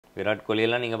விராட்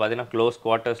கோலியெல்லாம் நீங்கள் பார்த்தீங்கன்னா க்ளோஸ்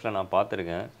குவார்ட்டர்ஸில் நான்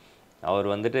பார்த்துருக்கேன். அவர்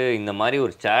வந்துட்டு இந்த மாதிரி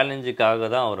ஒரு சேலஞ்சுக்காக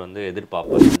தான் அவர் வந்து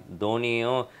எதிர்பார்ப்பார்.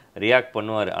 தோனியும் ரியாக்ட்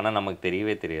பண்ணுவார், ஆனால் நமக்கு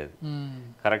தெரியவே தெரியாது.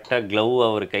 கரெக்டாக க்ளவ்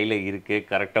அவர் கையில் இருக்குது,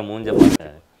 கரெக்டாக மூஞ்ச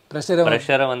பார்த்தேன்.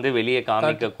 ப்ரெஷரை வந்து வெளியே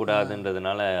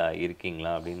காமிக்கக்கூடாதுன்றதுனால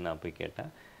இருக்கீங்களா அப்படின்னு நான் போய்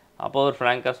கேட்டேன். அப்போ அவர்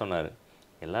ஃப்ராங்காக சொன்னார்,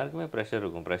 எல்லாருக்குமே ப்ரெஷர்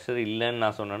இருக்கும், ப்ரெஷர் இல்லைன்னு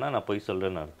நான் சொன்னேன்னா நான் போய்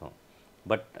சொல்கிறேன்னு அர்த்தம்.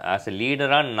 பட் ஆஸ் எ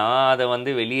லீடராக நான் அதை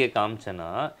வந்து வெளியே காமிச்சேன்னா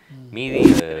மீதி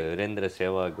வீரேந்திர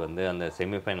சேவாக் வந்து அந்த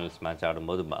செமிஃபைனல்ஸ் மேட்ச்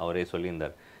ஆடும்போது அவரே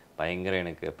சொல்லியிருந்தார், பயங்கர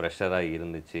எனக்கு ப்ரெஷராக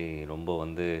இருந்துச்சு, ரொம்ப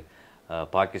வந்து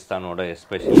பாகிஸ்தானோட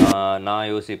எஸ்பெஷலி நான்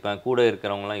யோசிப்பேன், கூட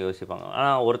இருக்கிறவங்களாம் யோசிப்பாங்க,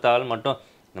 ஆனால் ஒருத்தாள் மட்டும்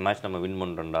இந்த மேட்ச் நம்ம வின்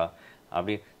பண்ணுறோம்டா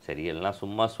அப்படி. சரி, எல்லாம்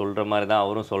சும்மா சொல்கிற மாதிரி தான்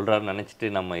அவரும் சொல்கிறாருன்னு நினச்சிட்டு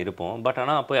நம்ம இருப்போம். பட்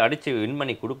ஆனால் போய் அடித்து வின்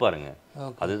பண்ணி கொடுப்பாருங்க.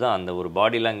 அதுதான் அந்த ஒரு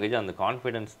பாடி லாங்குவேஜ், அந்த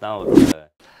கான்ஃபிடென்ஸ் தான் அவரோட.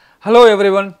 ஹலோ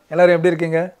எவ்ரி ஒன், எல்லோரும் எப்படி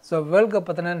இருக்கீங்க? ஸோ வேர்ல்ட் கப்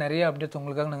பற்றின நிறைய அப்டேட்ஸ்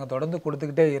உங்களுக்காக நாங்கள் தொடர்ந்து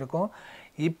கொடுத்துக்கிட்டே இருக்கோம்.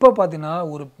 இப்போ பார்த்தீங்கன்னா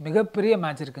ஒரு மிகப்பெரிய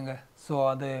மேட்ச் இருக்குங்க. ஸோ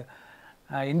அது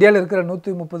இந்தியாவில் இருக்கிற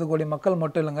 130 கோடி மக்கள்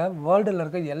மட்டும் இல்லைங்க, வேர்ல்டில்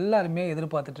இருக்க எல்லாருமே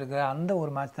எதிர்பார்த்துட்ருக்க அந்த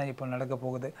ஒரு மேட்ச் தான் இப்போ நடக்க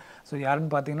போகுது. ஸோ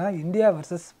யாருன்னு பார்த்தீங்கன்னா இந்தியா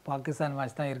வர்சஸ் பாகிஸ்தான்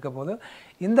மேட்ச் தான் இருக்க போகுது.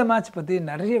 இந்த மேட்ச் பற்றி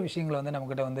நிறைய விஷயங்களை வந்து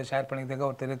நம்மக்கிட்ட வந்து ஷேர் பண்ணிக்கிறதுக்கு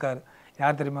ஒருத்தர் இருக்கார்.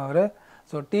 யார் தெரியுமா அவர்?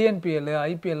 ஸோ டிஎன்பிஎல்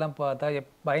ஐபிஎல்லாம் பார்த்தா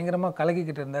பயங்கரமாக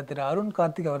கலக்கிக்கிட்டு இருந்தார் திரு அருண்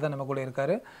கார்த்திக், அவர் தான் நம்ம கூட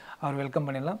இருக்கார். அவர் வெல்கம்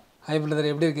பண்ணிடலாம். ஹை பிரதர்,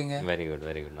 எப்படி இருக்கீங்க? வெரி குட்,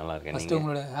 வெரி குட், நல்லா இருக்கேன். ஃபஸ்ட்டு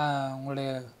உங்களுடைய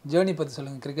ஜேர்னி பற்றி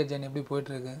சொல்லுங்கள். கிரிக்கெட் ஜேர்னி எப்படி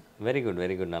போயிட்டுருக்கு? வெரி குட்,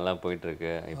 வெரி குட், நல்லா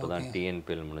போயிட்டுருக்கு. இப்போ தான்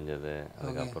டிஎன்பிஎல் முடிஞ்சது,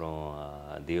 அதுக்கப்புறம்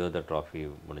தியோதர் ட்ராஃபி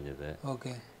முடிஞ்சது.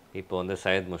 ஓகே, இப்போ வந்து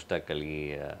சையத் முஷ்டாக் அலி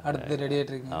அடுத்து ரெடி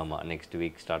ஆகிட்டு இருக்கு. ஆமாம், நெக்ஸ்ட்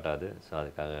வீக் ஸ்டார்ட் ஆகுது. ஸோ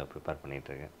அதுக்காக ப்ரிப்பேர்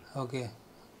பண்ணிகிட்ருக்கேன். ஓகே,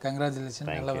 கங்க்ராச்சுலேஷன்,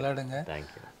 நல்லா விளையாடுங்க.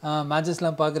 தேங்க்யூ.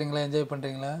 மேட்சஸ்லாம் பார்க்குறீங்களா, என்ஜாய்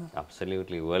பண்ணுறீங்களா?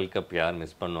 அப்சல்யூட்லி, வேர்ல்ட் கப் யார்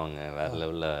மிஸ் பண்ணுவாங்க? வேறு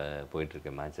லெவலில்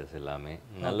போயிட்டுருக்கு மேட்சஸ் எல்லாமே.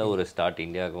 நல்ல ஒரு ஸ்டார்ட்,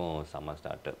 இந்தியாவுக்கும் செம்ம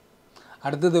ஸ்டார்ட்டு.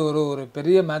 அடுத்தது ஒரு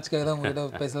பெரிய மேட்ச்க்காக தான்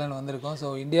உங்கள்கிட்ட பேசலான்னு வந்திருக்கோம். ஸோ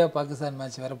இந்தியா பாகிஸ்தான்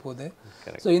மேட்ச் வரப்போகுது.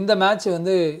 ஸோ இந்த மேட்ச்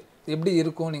வந்து எப்படி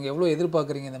இருக்கும்? நீங்கள் எவ்வளோ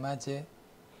எதிர்பார்க்குறீங்க இந்த மேட்ச்சு?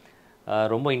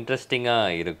 ரொம்ப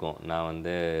இன்ட்ரெஸ்டிங்காக இருக்கும். நான்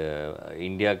வந்து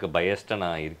இந்தியாவுக்கு பயஸ்டாக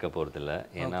நான் இருக்க போகிறதில்ல.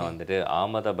 ஏன்னா வந்துட்டு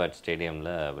அகமதாபாத்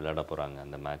ஸ்டேடியமில் விளையாட போகிறாங்க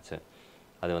அந்த மேட்ச்சு.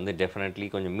 அது வந்து டெஃபினெட்லி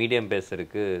கொஞ்சம் மீடியம்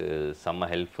பேஸருக்கு செம்ம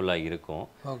ஹெல்ப்ஃபுல்லாக இருக்கும்.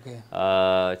 ஓகே,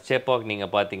 சேப்பாக்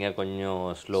நீங்கள் பார்த்தீங்க கொஞ்சம்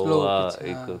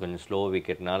ஸ்லோவாக, கொஞ்சம் ஸ்லோ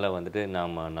விக்கெட்னால வந்துட்டு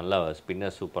நம்ம நல்லா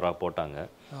ஸ்பின்னர் சூப்பராக போட்டாங்க.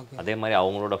 அதே மாதிரி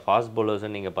அவங்களோட ஃபாஸ்ட்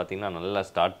பவுலர்ஸும் நீங்கள் பார்த்தீங்கன்னா நல்லா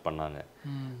ஸ்டார்ட் பண்ணாங்க.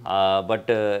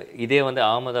 பட்டு இதே வந்து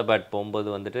அகமதாபாத் போகும்போது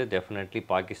வந்துட்டு டெஃபினெட்லி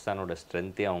பாகிஸ்தானோட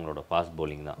ஸ்ட்ரென்த்தே அவங்களோட ஃபாஸ்ட்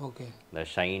பவுலிங் தான். இந்த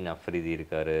ஷைன் அஃப்ரிதி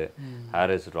இருக்கார்,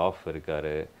 ஹாரிஸ் ராஃப்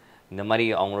இருக்கார், இந்த மாதிரி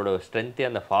அவங்களோட ஸ்ட்ரென்த்தே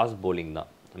அந்த ஃபாஸ்ட் பவுலிங்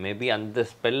தான். மேபி அந்த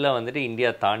ஸ்பெல்லை வந்துட்டு இந்தியா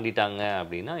தாண்டிட்டாங்க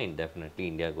அப்படின்னா டெஃபினெட்லி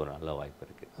இந்தியாவுக்கு ஒரு நல்ல வாய்ப்பு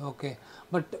இருக்குது. ஓகே,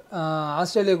 பட்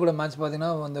ஆஸ்திரேலியா கூட மேட்ச்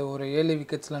பார்த்தீங்கன்னா அந்த ஒரு 7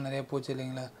 விக்கெட்ஸ்லாம் நிறைய போச்சு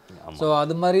இல்லைங்களா? ஸோ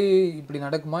அது மாதிரி இப்படி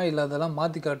நடக்குமா, இல்லை அதெல்லாம்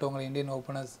மாற்றி காட்டுவாங்க இந்தியன்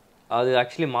ஓப்பனர்ஸ்? அது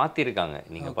ஆக்சுவலி மாற்றிருக்காங்க.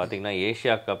 நீங்கள் பார்த்தீங்கன்னா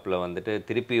ஏஷியா கப்பில் வந்துட்டு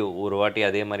திருப்பி ஒரு வாட்டி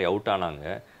அதே மாதிரி அவுட் ஆனாங்க.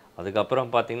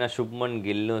 அதுக்கப்புறம் பார்த்தீங்கன்னா சுப்மன்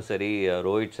கில்லும் சரி,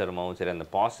 ரோஹித் சர்மாவும் சரி, அந்த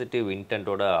பாசிட்டிவ்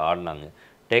இன்டென்ட்டோட ஆடினாங்க,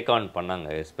 டேக் ஆன் பண்ணாங்க.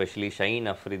 எஸ்பெஷலி ஷைன்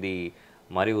அஃப்ரிதி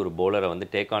மாதிரி ஒரு பவுலரை வந்து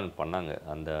டேக் ஆன் பண்ணாங்க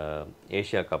அந்த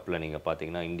ஏஷியா கப்பில். நீங்கள்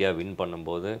பார்த்தீங்கன்னா இந்தியா வின்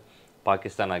பண்ணும்போது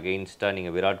பாகிஸ்தான் அகெயின்ஸ்டாக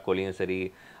நீங்கள் விராட் கோலியும் சரி,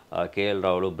 கேஎல்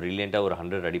ராகுலும் ப்ரில்லியண்ட்டாக ஒரு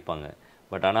 100 அடிப்பாங்க.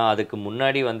 பட் ஆனால் அதுக்கு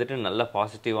முன்னாடி வந்துட்டு நல்ல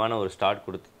பாசிட்டிவான ஒரு ஸ்டார்ட்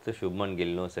கொடுத்து சுப்மன்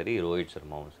கில்லும் சரி, ரோஹித்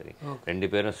சர்மாவும் சரி, 2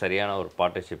 பேரும் சரியான ஒரு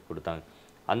பார்ட்னர்ஷிப் கொடுத்தாங்க.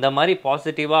 அந்த மாதிரி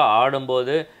பாசிட்டிவாக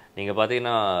ஆடும்போது நீங்கள்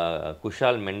பார்த்தீங்கன்னா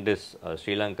குஷால் மெண்டிஸ்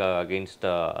ஸ்ரீலங்கா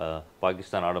அகெயின்ஸ்டாக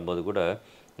பாகிஸ்தான் ஆடும்போது கூட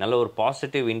நல்ல ஒரு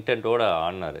பாசிட்டிவ் இன்டென்ட்டோடு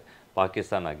ஆடினார்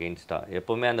பாகிஸ்தான் அகெயின்ஸ்டாக.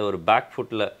 எப்போவுமே அந்த ஒரு பேக்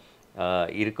ஃபுட்டில்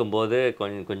இருக்கும்போது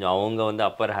கொஞ்சம் அவங்க வந்து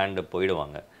அப்பர் ஹேண்டு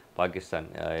போயிடுவாங்க பாகிஸ்தான்,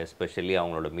 எஸ்பெஷலி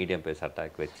அவங்களோட மீடியம் பேஸ்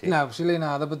அட்டாக் வச்சு. இல்லை, ஆக்சுவலி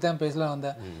நான் அதை பற்றி தான் பேசலாம்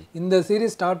வந்தேன். இந்த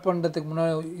சீரீஸ் ஸ்டார்ட் பண்ணுறதுக்கு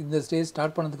முன்னாடி, இந்த ஸ்டேஜ்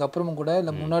ஸ்டார்ட் பண்ணதுக்கு அப்புறமும் கூட,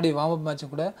 இல்லை முன்னாடி வார்ம் அப்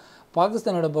மேட்சும் கூட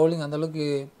பாகிஸ்தானோட பவுலிங் அந்தளவுக்கு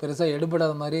பெருசாக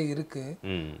எடுபடாத மாதிரியே இருக்குது.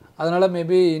 அதனால்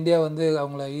மேபி இந்தியா வந்து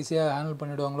அவங்கள ஈஸியாக ஹேண்டில்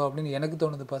பண்ணிவிடுவாங்களோ அப்படின்னு எனக்கு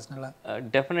தோணுது பர்சனலாக.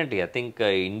 Definitely, I think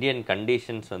Indian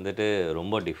conditions வந்துட்டு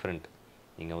ரொம்ப டிஃப்ரெண்ட்.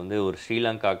 நீங்கள் வந்து ஒரு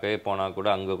ஸ்ரீலங்காக்கே போனால் கூட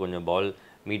அங்கே கொஞ்சம் பால்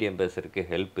மீடியம் பேஸருக்கு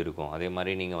ஹெல்ப் இருக்கும். அதே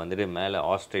மாதிரி நீங்கள் வந்துட்டு மேலே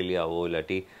ஆஸ்திரேலியாவோ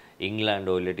இல்லாட்டி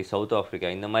இங்கிலாண்டோ இல்லாட்டி சவுத் ஆஃப்ரிக்கா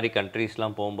இந்த மாதிரி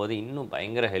கண்ட்ரீஸ்லாம் போகும்போது இன்னும்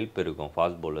பயங்கர ஹெல்ப் இருக்கும்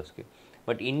ஃபாஸ்ட் பவுலர்ஸ்க்கு.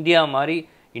 பட் இந்தியா மாதிரி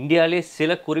இந்தியாவிலே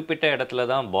சில குறிப்பிட்ட இடத்துல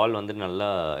தான் பால் வந்து நல்லா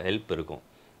ஹெல்ப் இருக்கும்.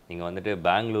 நீங்கள் வந்துட்டு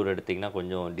பெங்களூர் எடுத்திங்கன்னா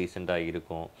கொஞ்சம் டீசெண்டாக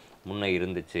இருக்கும், முன்னே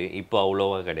இருந்துச்சு, இப்போ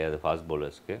அவ்வளோவா கிடையாது ஃபாஸ்ட்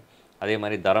பவுலர்ஸ்க்கு. அதே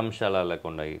மாதிரி தரம்ஷாலாவில்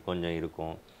கொஞ்சம்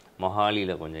இருக்கும்,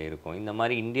 மொஹாலியில் கொஞ்சம் இருக்கும். இந்த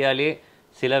மாதிரி இந்தியாவிலே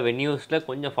சில வென்யூஸில்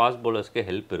கொஞ்சம் ஃபாஸ்ட் பவுலர்ஸ்க்கு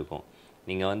ஹெல்ப் இருக்கும்.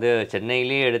 நீங்கள் வந்து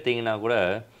சென்னையிலே எடுத்திங்கன்னா கூட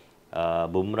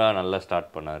பும்ரா நல்லா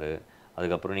ஸ்டார்ட் பண்ணார்.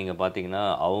 அதுக்கப்புறம் நீங்கள் பார்த்தீங்கன்னா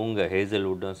அவங்க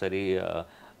ஹேசல்வுட்டும் சரி,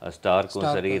 ஸ்டார்க்கும்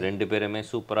சரி, 2 பேருமே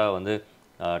சூப்பராக வந்து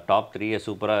டாப் 3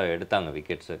 சூப்பராக எடுத்தாங்க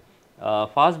விக்கெட்ஸு.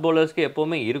 ஃபாஸ்ட் பவுலர்ஸ்க்கு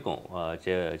எப்போவுமே இருக்கும்,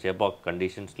 சேப்பாக்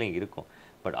கண்டிஷன்ஸ்லேயும் இருக்கும்.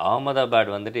 பட்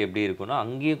அகமதாபாத் வந்துட்டு எப்படி இருக்குன்னா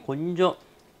அங்கேயும் கொஞ்சம்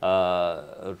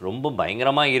ரொம்ப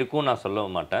பயங்கரமாக இருக்கும்னு நான் சொல்ல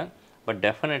மாட்டேன். பட்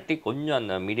டெஃபினெட்லி கொஞ்சம்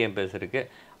அந்த மீடியம் பேஸருக்கு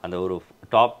அந்த ஒரு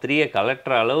டாப் 3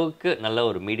 கலெக்டர் அளவுக்கு நல்ல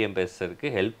ஒரு மீடியம் பேஸருக்கு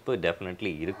ஹெல்ப்பு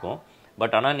டெஃபினெட்லி இருக்கும்.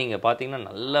 பட் ஆனால் நீங்கள் பார்த்தீங்கன்னா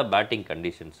நல்ல பேட்டிங்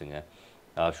கண்டிஷன்ஸுங்க.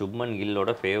 சுப்மன்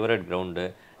கில்லோட ஃபேவரட் கிரவுண்டு,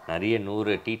 நிறைய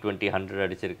 100 T20 100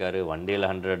 அடிச்சிருக்காரு, ஒன்டேல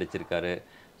 100 அடிச்சிருக்காரு.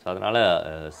 ஸோ அதனால்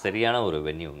சரியான ஒரு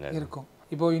வென்யூங்க இருக்கும்.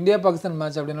 இப்போது இந்தியா பாகிஸ்தான்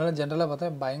மேட்ச் அப்படின்னாலும் ஜென்ரலாக பார்த்தா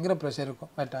பயங்கர ப்ரெஷர்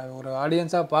இருக்கும். பட் ஒரு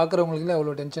ஆடியன்ஸாக பார்க்குறவங்களுக்குல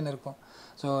அவ்வளோ டென்ஷன் இருக்கும்.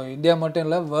 ஸோ இந்தியா மட்டும்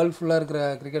இல்லை, வேர்ல்டு ஃபுல்லாக இருக்கிற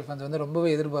கிரிக்கெட் ஃபேன்ஸ் வந்து ரொம்பவே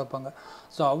எதிர்பார்ப்பாங்க.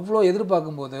 ஸோ அவ்வளோ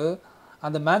எதிர்பார்க்கும்போது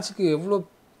அந்த மேட்ச்சுக்கு எவ்வளோ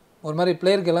ஒரு மாதிரி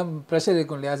பிளேயருக்கு எல்லாம் ப்ரெஷர்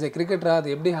இருக்கும் இல்லையா? ஆஸ் ஏ கிரிக்கெட்டராக அதை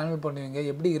எப்படி ஹேண்டில் பண்ணுவீங்க?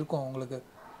 எப்படி இருக்கும் உங்களுக்கு?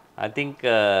 ஐ திங்க்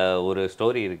ஒரு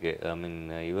ஸ்டோரி இருக்குது. ஐ மீன்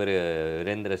இவர்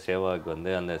வீரேந்திர சேவாக்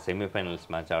வந்து அந்த செமிஃபைனல்ஸ்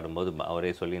மேட்ச் ஆடும்போது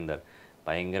அவரே சொல்லியிருந்தார்,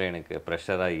 பயங்கர எனக்கு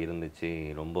ப்ரெஷராக இருந்துச்சு,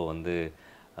 ரொம்ப வந்து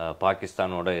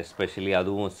பாகிஸ்தானோட எஸ்பெஷலி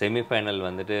அதுவும் செமிஃபைனல்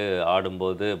வந்துட்டு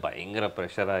ஆடும்போது பயங்கர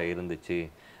ப்ரெஷராக இருந்துச்சு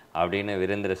அப்படின்னு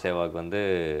வீரேந்திர சேவாக் வந்து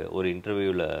ஒரு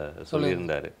இன்டர்வியூவில்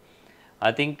சொல்லியிருந்தார். ஐ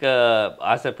திங்க்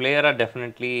ஆஸ் அ பிளேயராக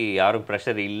டெஃபினெட்லி யாரும்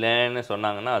ப்ரெஷர் இல்லைன்னு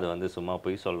சொன்னாங்கன்னா அது வந்து சும்மா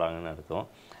போய் சொல்கிறாங்கன்னு அர்த்தம்.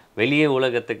 வெளியே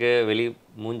உலகத்துக்கு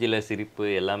மூஞ்சில் சிரிப்பு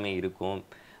எல்லாமே இருக்கும்.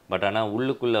 பட் ஆனால்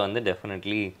உள்ளுக்குள்ளே வந்து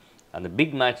டெஃபினெட்லி அந்த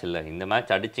பிக் மேட்ச் இல்லை, இந்த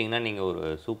மேட்ச் அடிச்சிங்கன்னா நீங்கள் ஒரு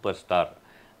சூப்பர் ஸ்டார்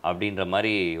அப்படின்ற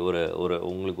மாதிரி ஒரு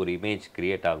உங்களுக்கு ஒரு இமேஜ்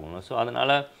க்ரியேட் ஆகணும். ஸோ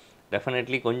அதனால்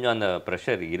டெஃபினெட்லி கொஞ்சம் அந்த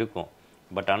ப்ரெஷர் இருக்கும்.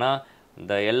 பட் ஆனால்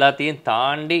இந்த எல்லாத்தையும்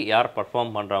தாண்டி யார்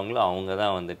பர்ஃபார்ம் பண்ணுறாங்களோ அவங்க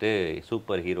தான் வந்துட்டு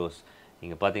சூப்பர் ஹீரோஸ்.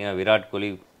 நீங்கள் பார்த்தீங்கன்னா விராட் கோலி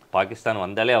பாகிஸ்தான்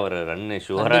வந்தாலே அவர் ரன்னு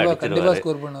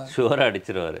ஷுவராக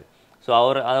அடிச்சிருவார். ஸோ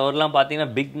அவர்லாம்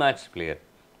பார்த்தீங்கன்னா பிக் மேட்ச் பிளேயர்.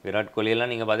 விராட்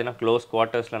கோலியெல்லாம் நீங்கள் பார்த்தீங்கன்னா க்ளோஸ்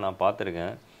குவார்ட்டர்ஸில் நான்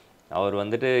பார்த்துருக்கேன். அவர்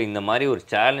வந்துட்டு இந்த மாதிரி ஒரு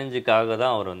சேலஞ்சுக்காக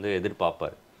தான் அவர் வந்து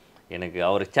எதிர்பார்ப்பார். எனக்கு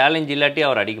அவர் சேலஞ்ச் இல்லாட்டி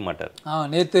அவர் அடிக்க மாட்டார்.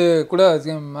 நேற்று கூட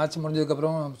மேட்ச்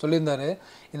முடிஞ்சதுக்கப்புறம் சொல்லியிருந்தாரு,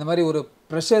 இந்த மாதிரி ஒரு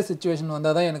ப்ரெஷர் சுச்சுவேஷன்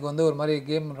வந்தால் தான் எனக்கு வந்து ஒரு மாதிரி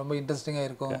கேம் ரொம்ப இன்ட்ரெஸ்டிங்காக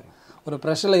இருக்கும், ஒரு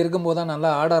ப்ரெஷரில் இருக்கும்போது தான்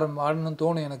நல்லா ஆடணும்னு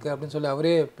தோணும் எனக்கு அப்படின்னு சொல்லி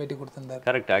அவரே பேட்டி கொடுத்துருந்தார்.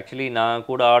 கரெக்ட். ஆக்சுவலி நான்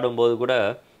கூட ஆடும்போது கூட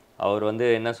அவர் வந்து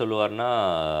என்ன சொல்லுவார்னா,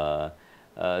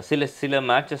 சில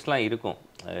மேட்சஸ்லாம் இருக்கும்,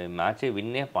 மேட்சை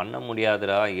வின்னே பண்ண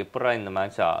முடியாதுடா, எப்படா இந்த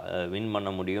மேட்ச்சை வின் பண்ண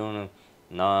முடியும்னு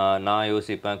நான்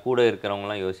யோசிப்பேன், கூட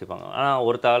இருக்கிறவங்களாம் யோசிப்பாங்க. ஆனால்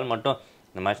ஒருத்தாள் மட்டும்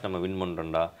இந்த மேட்ச் நம்ம வின்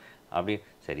பண்ணுறோம்டா அப்படி,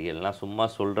 சரி எல்லாம் சும்மா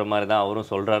சொல்கிற மாதிரி தான் அவரும்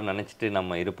சொல்கிறாருன்னு நினச்சிட்டு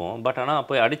நம்ம இருப்போம். பட் ஆனால்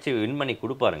போய் அடித்து வின் பண்ணி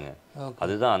கொடுப்பாருங்க.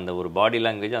 அதுதான் அந்த ஒரு பாடி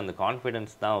லாங்குவேஜ், அந்த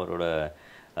கான்ஃபிடென்ஸ் தான் அவரோட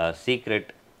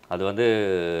சீக்ரெட். அது வந்து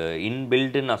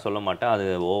இன்பில்டுன்னு நான் சொல்ல மாட்டேன், அது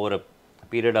ஓவர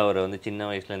பீரியட் அவர் வந்து சின்ன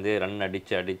வயசுலேருந்தே ரன்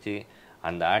அடித்து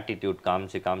அந்த ஆட்டிடியூட்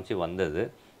காமிச்சு வந்தது.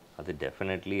 அது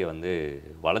டெஃபினெட்லி வந்து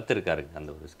வளர்த்துருக்காருங்க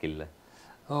அந்த ஒரு ஸ்கில்லை.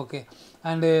 ஓகே.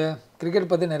 அண்டு கிரிக்கெட்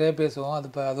பற்றி நிறைய பேசுவோம்,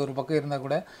 அது ஒரு பக்கம் இருந்தால்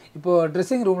கூட இப்போது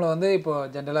ட்ரெஸ்ஸிங் ரூமில் வந்து இப்போது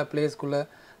ஜென்ரலாக பிளேயர்ஸ்குள்ளே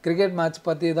கிரிக்கெட் மேட்ச்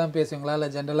பற்றி தான் பேசுவீங்களா, இல்லை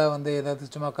ஜென்ரலாக வந்து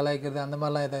ஏதாவது சும்மா கலாய்க்கிறது அந்த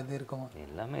மாதிரிலாம் ஏதாவது இருக்குமா?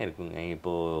 எல்லாமே இருக்குங்க.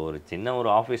 இப்போது ஒரு சின்ன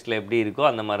ஒரு ஆஃபீஸில் எப்படி இருக்கோ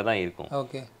அந்த மாதிரி தான் இருக்கும்.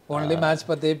 ஓகே. ஓன்லி மேட்ச்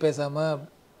பற்றியே பேசாமல்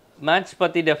மேட்ச்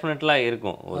பற்றி டெஃபினெட்லாம்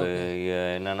இருக்கும். ஒரு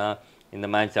என்னென்னா இந்த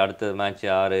மேட்ச் அடுத்த மேட்ச்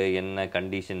யார், என்ன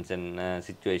கண்டிஷன்ஸ், என்ன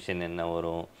சிச்சுவேஷன் என்ன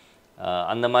வரும்,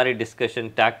 அந்த மாதிரி டிஸ்கஷன்,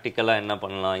 டாக்டிக்கலாக என்ன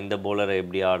பண்ணலாம், இந்த பவுலரை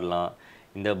எப்படி ஆடலாம்,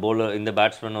 இந்த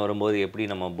பேட்ஸ்மேன் வரும்போது எப்படி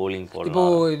நம்ம பவுலிங்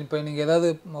போடலாம். இப்போ நீங்கள் ஏதாவது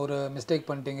ஒரு மிஸ்டேக்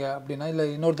பண்ணிட்டீங்க அப்படின்னா, இல்லை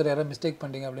இன்னொருத்தர் யாராவது மிஸ்டேக்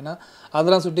பண்ணிட்டீங்க அப்படின்னா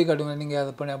அதெல்லாம் சுட்டி காட்டுங்க, நீங்கள்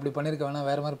அதை அப்படி பண்ணியிருக்க வேணாம்,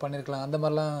 வேறு மாதிரி பண்ணியிருக்கலாம், அந்த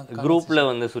மாதிரிலாம் குரூப்பில்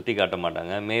வந்து சுட்டி காட்ட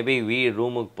மாட்டாங்க. மேபி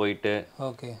ரூமுக்கு போயிட்டு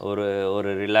ஓகே ஒரு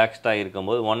ரிலாக்ஸ்டாக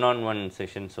இருக்கும்போது 1-on-1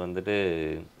 செஷன்ஸ் வந்துட்டு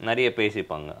நிறைய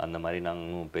பேசிப்பாங்க. அந்த மாதிரி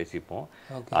நாங்களும் பேசிப்போம்.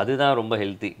 அதுதான் ரொம்ப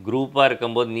ஹெல்த்தி. குரூப்பாக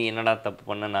இருக்கும்போது நீ என்னடா தப்பு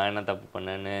பண்ண, நான் என்ன தப்பு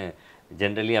பண்ணேன்னு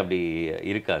ஜென்ரலி அப்படி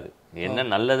இருக்காது. என்ன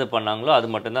நல்லது பண்ணாங்களோ அது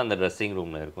மட்டும்தான் அந்த ட்ரெஸ்ஸிங்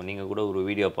ரூமில் இருக்கும். நீங்கள் கூட ஒரு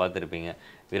வீடியோ பார்த்துருப்பீங்க,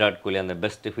 விராட் கோலி அந்த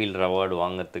பெஸ்ட் ஃபீல்டர் அவார்டு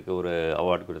வாங்கிறதுக்கு ஒரு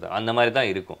அவார்டு கொடுத்தாங்க. அந்த மாதிரி தான்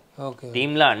இருக்கும்.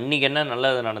 டீமில் அன்றைக்கி என்ன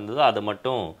நல்லது நடந்ததோ அதை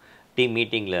மட்டும் டீம்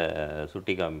மீட்டிங்கில்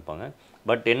சுட்டி காமிப்பாங்க.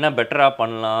 பட் என்ன பெட்டராக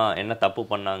பண்ணலாம், என்ன தப்பு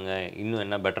பண்ணாங்க, இன்னும்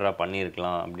என்ன பெட்டராக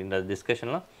பண்ணியிருக்கலாம் அப்படின்ற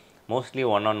டிஸ்கஷன்லாம் மோஸ்ட்லி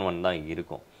 1-on-1 தான்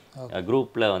இருக்கும்.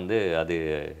 குரூப்பில் வந்து அது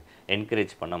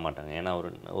என்கரேஜ் பண்ண மாட்டாங்க. ஏன்னா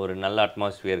ஒரு நல்ல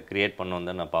அட்மாஸ்ஃபியர் க்ரியேட் பண்ணணும்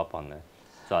தான் நான் பார்ப்பாங்க.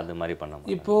 ஸோ அது மாதிரி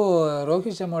பண்ணாமல் இப்போது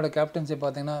ரோஹித் சர்மாவோட கேப்டன்சி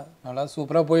பார்த்தீங்கன்னா நல்லா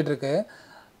சூப்பராக போயிட்டுருக்கு.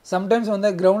 சம்டைம்ஸ் வந்து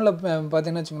கிரவுண்டில்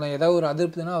பார்த்தீங்கன்னா வச்சுக்கோங்களேன், ஏதாவது ஒரு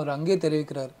அதிருப்தினா அவர் அங்கேயே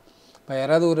தெரிவிக்கிறார். இப்போ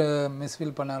யாராவது ஒரு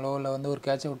மிஸ்ஃபீல் பண்ணாலோ இல்லை வந்து ஒரு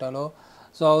கேட்சை விட்டாலோ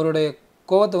ஸோ அவருடைய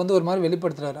கோவத்தை வந்து ஒரு மாதிரி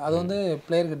வெளிப்படுத்துறாரு. அது வந்து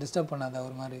பிளேயருக்கு டிஸ்டர்ப் பண்ணாது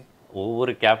ஒரு மாதிரி?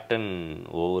 ஒவ்வொரு கேப்டன்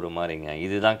ஒவ்வொரு மாதிரிங்க.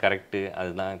 இதுதான் கரெக்டு,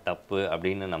 அதுதான் தப்பு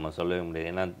அப்படின்னு நம்ம சொல்லவே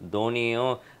முடியாது. ஏன்னா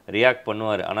தோனியும் ரியாக்ட்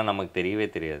பண்ணுவார். ஆனால் நமக்கு தெரியவே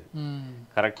தெரியாது.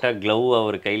 கரெக்டாக க்ளவ்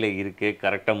அவர் கையில் இருக்குது,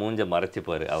 கரெக்டாக மூஞ்சை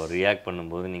மறைச்சிப்பார். அவர் ரியாக்ட்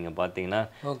பண்ணும்போது நீங்கள் பார்த்தீங்கன்னா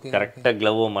கரெக்டாக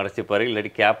க்ளவ்வை மறைச்சிப்பார்,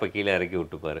 இல்லாட்டி கேப்பை கீழே இறக்கி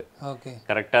விட்டுப்பார்.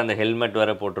 கரெக்டாக அந்த ஹெல்மெட்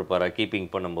வேறு போட்டிருப்பார் கீப்பிங்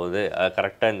பண்ணும்போது.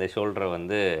 கரெக்டாக இந்த ஷோல்டரை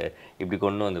வந்து இப்படி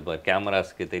கொண்டு வந்துப்பார்,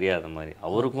 கேமராஸ்க்கு தெரியாத மாதிரி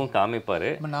அவருக்கும் காமிப்பார்.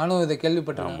 நானும் இதை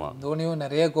கேள்விப்பட்டேன். தோனியும்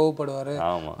நிறைய கோவப்படுவார்.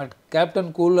 ஆமாம், பட்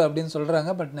கேப்டன் கூல் அப்படின்னு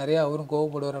சொல்கிறாங்க, பட் நிறைய அவரும்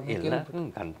கோவப்படுவார் அப்படின்னு.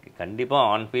 கண்டிப்பாக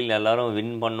ஆன்ஃபீல்ட் எல்லாரும்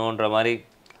வின் பண்ணோன்ற மாதிரி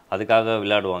அதுக்காக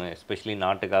விளையாடுவாங்க. எஸ்பெஷலி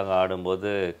நாட்டுக்காக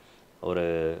ஆடும்போது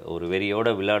ஒரு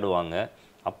வெறியோடு விளையாடுவாங்க.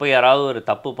 அப்போ யாராவது ஒரு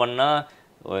தப்பு பண்ணால்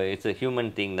இட்ஸ் எ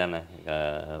ஹியூமன் திங் தானே,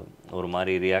 ஒரு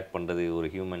மாதிரி ரியாக்ட் பண்ணுறது ஒரு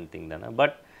ஹியூமன் திங் தானே.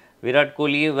 பட் விராட்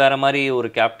கோலி வேறு மாதிரி ஒரு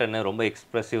கேப்டன்னு ரொம்ப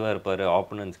எக்ஸ்ப்ரெசிவாக இருப்பார்.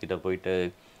 ஆப்போனன்ட்ஸ் கிட்ட போயிட்டு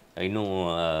இன்னும்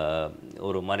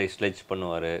ஒரு மாதிரி ஸ்லெட்ச்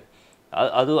பண்ணுவார்.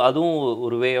 அதுவும்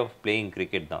ஒரு வே ஆஃப் பிளேயிங்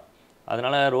கிரிக்கெட் தான்.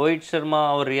 அதனால் ரோஹித் சர்மா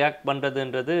அவர் ரியாக்ட்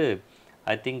பண்ணுறதுன்றது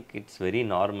ஐ திங்க் இட்ஸ் வெரி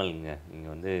நார்மலுங்க.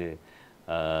 நீங்கள் வந்து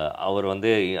அவர்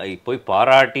வந்து போய்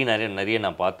பாராட்டி நிறைய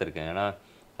நான் பார்த்துருக்கேன். ஏன்னா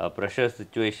ப்ரெஷர்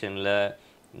சுச்சுவேஷனில்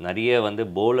நிறைய வந்து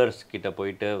பவுலர்ஸ் கிட்ட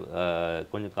போயிட்டு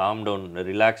கொஞ்சம் காம் டவுன்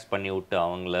ரிலாக்ஸ் பண்ணி விட்டு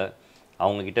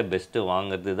அவங்கக்கிட்ட பெஸ்ட்டு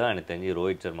வாங்குறது தான் எனக்கு தெரிஞ்சு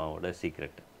ரோஹித் சர்மாவோட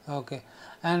சீக்ரெட். ஓகே.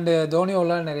 அண்டு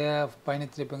தோனியோலாம் நிறையா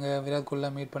பயணிச்சிருப்பீங்க, விராட்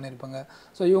கோலிலாம் மீட் பண்ணியிருப்பாங்க.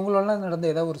 ஸோ இவங்களெல்லாம் நடந்த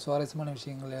ஏதாவது ஒரு சுவாரஸ்யமான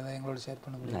விஷயங்கள் ஏதாவது எங்களோட ஷேர்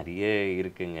பண்ண முடியும்? நிறைய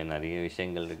இருக்குங்க, நிறைய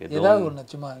விஷயங்கள் இருக்குது. ஏதாவது ஒன்று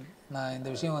சும்மா நான் இந்த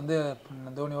விஷயம் வந்து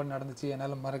தோனியோடு நடந்துச்சு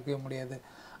என்னால் மறக்கவே முடியாது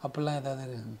அப்படிலாம்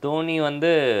ஏதாவது? தோனி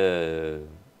வந்து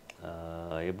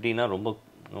எப்படின்னா ரொம்ப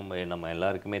ரொம்ப நம்ம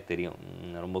எல்லாருக்குமே தெரியும்,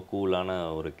 ரொம்ப கூலான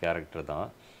ஒரு கேரக்டர் தான்.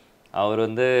 அவர்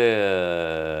வந்து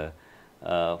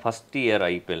ஃபஸ்ட்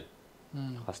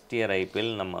இயர் ஐபிஎல்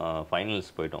நம்ம ஃபைனல்ஸ்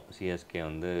போயிட்டோம். சிஎஸ்கே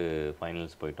வந்து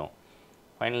ஃபைனல்ஸ் போயிட்டோம்.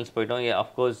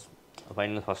 Of course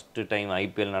finals first time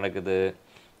IPL நடக்குது,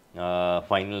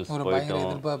 ஃபைனல்ஸ் போயிட்டோம்.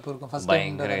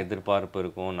 பயங்கர எதிர்பார்ப்பு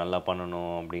இருக்கும், நல்லா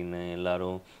பண்ணணும் அப்படின்னு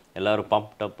எல்லோரும்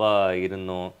பம்ப்டப்பாக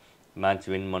இருந்தோம். மேட்ச்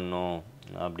வின் பண்ணோம்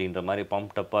அப்படின்ற மாதிரி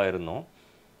பம்ப்டப்பாக இருந்தோம்.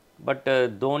 பட்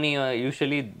தோனி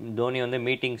வந்து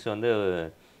மீட்டிங்ஸ் வந்து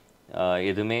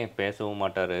எதுவுமே பேசவும்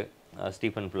மாட்டார்.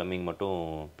 ஸ்டீஃபன் ஃப்ளமிங் மட்டும்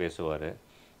பேசுவார்.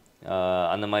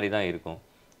 அந்த மாதிரி தான் இருக்கும்.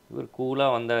 இவர்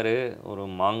கூலாக வந்தார், ஒரு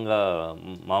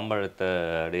மாம்பழத்தை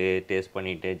அப்படியே டேஸ்ட்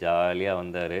பண்ணிட்டு ஜாலியாக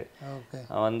வந்தார்.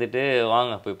 வந்துட்டு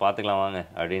வாங்க போய் பார்த்துக்கலாம் வாங்க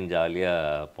அப்படின்னு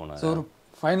ஜாலியாக போனார். ஒரு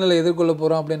ஃபைனலில் எதிர்கொள்ள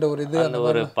போகிறோம் அப்படின்ற அந்த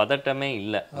ஒரு பதட்டமே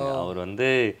இல்லை. அவர் வந்து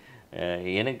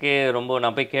எனக்கே ரொம்ப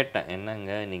நான் போய் கேட்டேன்,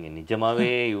 என்னங்க நீங்கள்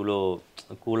நிஜமாகவே இவ்வளோ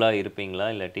கூலாக இருப்பீங்களா,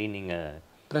 இல்லாட்டி நீங்கள்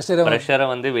ப்ரெஷரை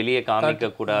வந்து வெளியே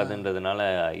காமிக்கக்கூடாதுன்றதுனால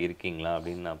இருக்கீங்களா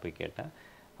அப்படின்னு நான் போய் கேட்டேன்.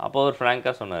 அப்போ அவர்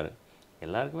ஃப்ராங்காக சொன்னார்,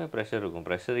 எல்லாருக்குமே ப்ரெஷர் இருக்கும்,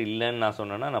 ப்ரெஷர் இல்லைன்னு நான்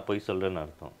சொன்னேன்னா நான் போய் சொல்கிறேன்னு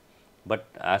அர்த்தம். பட்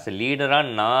ஆஸ் எ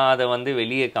லீடராக நான் அதை வந்து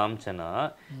வெளியே காமிச்சேன்னா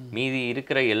மீதி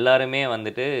இருக்கிற எல்லாருமே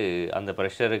வந்துட்டு அந்த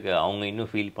ப்ரெஷருக்கு அவங்க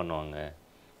இன்னும் ஃபீல் பண்ணுவாங்க.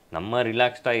 நம்ம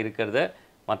ரிலாக்ஸ்டாக இருக்கிறத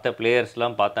மற்ற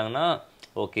பிளேயர்ஸ்லாம் பார்த்தாங்கன்னா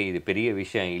ஓகே இது பெரிய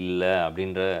விஷயம் இல்லை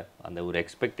அப்படின்ற அந்த ஒரு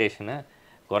எக்ஸ்பெக்டேஷனை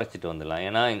குறைச்சிட்டு வந்துடலாம்.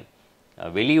 ஏன்னா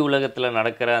வெளி உலகத்தில்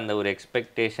நடக்கிற அந்த ஒரு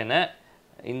எக்ஸ்பெக்டேஷனை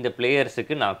இந்த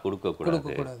பிளேயர்ஸுக்கு நான்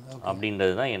கொடுக்கக்கூடாது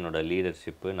அப்படின்றது தான் என்னோடய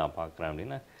லீடர்ஷிப்பு நான் பார்க்குறேன்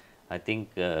அப்படின்னு ஐ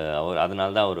திங்க் அதனால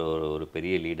தான் ஒரு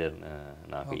பெரிய லீடர்னு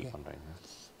நான் ஃபீல் பண்ணுறேங்க.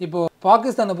 இப்போது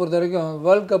பாகிஸ்தானை பொறுத்த வரைக்கும்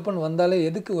வேர்ல்ட் கப்புன்னு வந்தாலே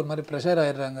எதுக்கு ஒரு மாதிரி ப்ரெஷர்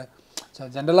ஆகிடுறாங்க. ஸோ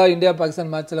ஜென்ரலாக இந்தியா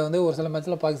பாகிஸ்தான் மேட்ச்சில் வந்து ஒரு சில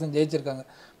மேட்ச்சில் பாகிஸ்தான் ஜெயிச்சிருக்காங்க.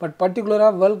 பட்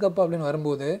பர்டிகுலராக வேர்ல்ட் கப் அப்படின்னு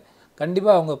வரும்போது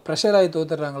கண்டிப்பாக அவங்க ப்ரெஷர் ஆகி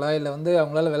தோத்துடுறாங்களா, இல்லை வந்து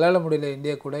அவங்களால விளையாட முடியல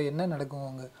இந்தியா கூட, என்ன நடக்கும்?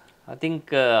 அவங்க ஐ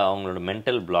திங்க் அவங்களோட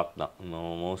மென்டல் பிளாக் தான்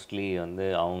மோஸ்ட்லி வந்து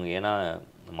அவங்க. ஏன்னா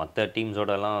மற்ற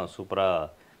டீம்ஸோடலாம் சூப்பராக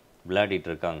விளையாடிட்டு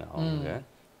இருக்காங்க அவங்க.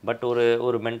 பட்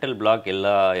ஒரு மென்டல் பிளாக்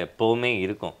எப்போவுமே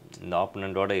இருக்கும். இந்த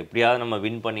ஆப்போனண்ட்டோட எப்படியாவது நம்ம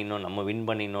வின்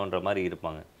பண்ணிடணுன்ற மாதிரி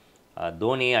இருப்பாங்க.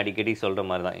 தோனியை அடிக்கடி சொல்கிற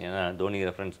மாதிரி தான். ஏன்னா தோனி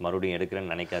ரெஃபரன்ஸ் மறுபடியும்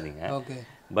எடுக்கிறேன்னு நினைக்காதீங்க.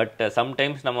 பட்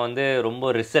சம்டைம்ஸ் நம்ம வந்து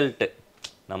ரொம்ப ரிசல்ட்டு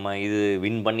நம்ம இது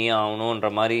வின் பண்ணியே ஆகணுன்ற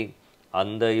மாதிரி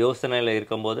அந்த யோசனையில்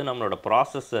இருக்கும்போது நம்மளோட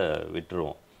ப்ராசஸை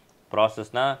விட்டுருவோம்.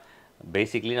 ப்ராசஸ்னால்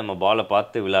பேசிக்லி நம்ம பாலை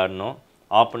பார்த்து விளையாடணும்,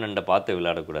 ஆப்போனண்ட்டை பார்த்து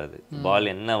விளையாடக்கூடாது.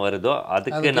 பால் என்ன வருதோ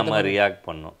அதுக்கு நம்ம ரியாக்ட்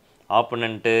பண்ணணும்.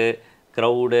 ஆப்போனண்ட்டு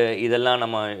க்ரௌடு இதெல்லாம்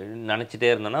நம்ம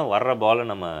நினச்சிட்டே இருந்தோன்னா வர்ற பாலை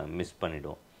நம்ம மிஸ்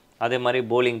பண்ணிவிடுவோம். அதே மாதிரி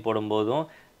போலிங் போடும்போதும்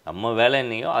நம்ம வேலை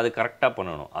என்னையோ அது கரெக்டாக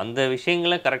பண்ணணும். அந்த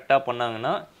விஷயங்களை கரெக்டாக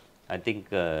பண்ணாங்கன்னா I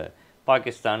think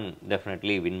Pakistan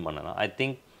definitely win பண்ணலாம். ஐ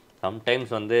திங்க்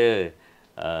சம்டைம்ஸ் வந்து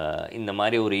இந்த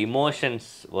மாதிரி ஒரு இமோஷன்ஸ்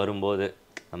வரும்போது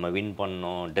நம்ம வின்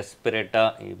பண்ணோம்,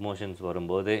 டெஸ்பரேட்டாக இமோஷன்ஸ்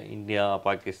வரும்போது India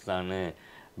Pakistan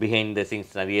behind the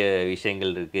scenes நிறைய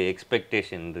விஷயங்கள் இருக்குது,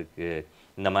 எக்ஸ்பெக்டேஷன் இருக்குது.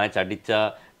 இந்த மேட்ச் அடித்தா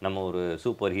நம்ம ஒரு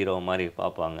சூப்பர் ஹீரோ மாதிரி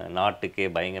பார்ப்பாங்க, நாட்டுக்கே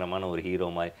பயங்கரமான ஒரு ஹீரோ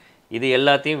மாதிரி. இது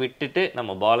எல்லாத்தையும் விட்டுட்டு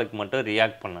நம்ம பாலுக்கு மட்டும்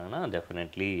ரியாக்ட் பண்ணாங்கன்னா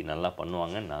டெஃபினெட்லி நல்லா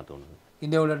பண்ணுவாங்கன்னு நான் தோணுது.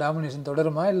 இந்தியாவோட டாமினேஷன்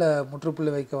தொடருமா இல்லை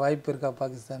முற்றுப்புள்ளி வைக்க வாய்ப்பு இருக்கா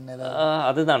பாகிஸ்தான் ஏதாவது?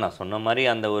 அதுதான் நான் சொன்ன மாதிரி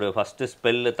அந்த ஒரு first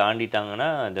spell தாண்டிட்டாங்கன்னா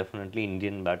definitely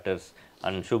Indian batters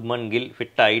and Shubman Gill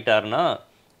fit ஆகிட்டார்னா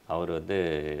அவர் வந்து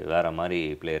வேறு மாதிரி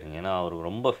பிளேயருங்க. ஏன்னா அவருக்கு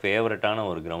ரொம்ப ஃபேவரட்டான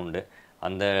ஒரு கிரவுண்டு.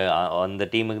 அந்த அந்த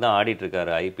டீமுக்கு தான்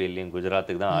ஆடிட்டுருக்காரு, ஐபிஎல்லையும்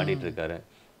குஜராத்துக்கு தான் ஆடிட்டுருக்காரு.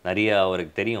 நிறைய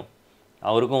அவருக்கு தெரியும்.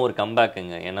 அவருக்கும் ஒரு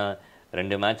கம்பேக்குங்க. ஏன்னா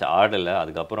 2 மேட்ச் ஆடலை,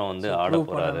 அதுக்கப்புறம் வந்து ஆட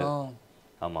போகிறாரு.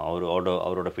 ஆமாம்,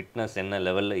 அவரோட ஃபிட்னஸ் என்ன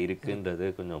லெவலில் இருக்குன்றது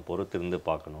கொஞ்சம் பொறுத்து இருந்து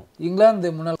பார்க்கணும். இங்கிலாந்து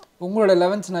முன்னாள் உங்களோட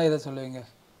 11th நான் இதை சொல்லுவீங்க.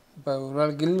 இப்போ ஒரு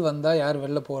வேளை கில் வந்தால் யார்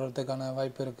வெளில போகிறதுக்கான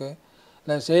வாய்ப்பு இருக்குது?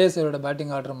 இல்லை ஸ்ரேயஸோட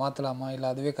பேட்டிங் ஆர்டர் மாற்றலாமா, இல்லை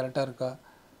அதுவே கரெக்டாக இருக்கா?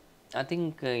 ஐ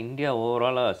திங்க் இந்தியா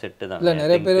ஓவராலாக செட்டு தான். இல்லை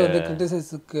நிறைய பேர் வந்து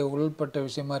கிரிட்டிசைஸுக்கு உள்பட்ட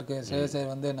விஷயமா இருக்குது. ஸ்ரேயஸ்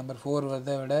வந்து நம்பர் 4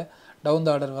 வரதை விட டவுன்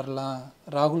த ஆர்டர் வரலாம்,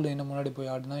 ராகுல் இன்னும் முன்னாடி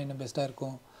போய் ஆடினா இன்னும் பெஸ்ட்டாக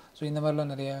இருக்கும். ஸோ இந்த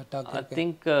மாதிரிலாம் நிறைய talk. I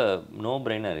think no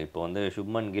brainer. இப்போ வந்து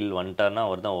சுப்மன் கில் வந்துட்டார்னா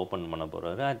அவர் தான் ஓப்பன் பண்ண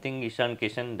போகிறாரு. I think Ishan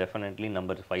Kishan definitely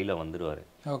number 5ல் வந்துடுவார்.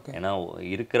 ஓகே, ஏன்னா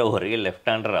இருக்கிற ஒரே லெஃப்ட்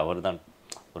ஹேண்டர் அவர் தான்.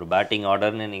 ஒரு பேட்டிங்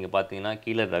ஆர்டர்னு நீங்கள் பார்த்தீங்கன்னா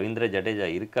கீழே ரவீந்திர ஜடேஜா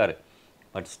இருக்கார்.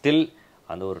 பட் ஸ்டில்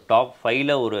அந்த ஒரு டாப்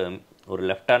 5ல் ஒரு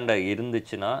லெஃப்ட் ஹேண்டர்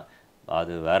இருந்துச்சுன்னா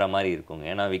அது வேறு மாதிரி இருக்குங்க.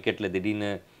 ஏன்னா விக்கெட்டில்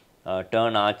திடீர்னு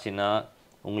டேர்ன் ஆச்சுன்னா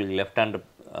உங்களுக்கு லெஃப்ட் ஹேண்டர்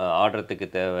ஆடுறதுக்கு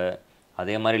தேவை.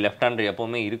 அதே மாதிரி லெஃப்ட் ஹேண்டர்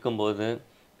எப்போவுமே இருக்கும்போது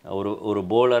ஒரு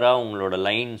போலராக உங்களோட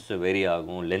லைன்ஸ் வேரி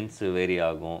ஆகும், லென்ஸு வேரி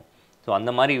ஆகும். ஸோ அந்த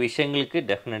மாதிரி விஷயங்களுக்கு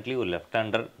டெஃபினெட்லி ஒரு லெஃப்ட்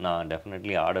ஹேண்டர் நான்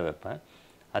டெஃபினெட்லி ஆட வைப்பேன்.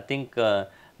 ஐ திங்க்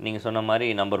நீங்கள் சொன்ன மாதிரி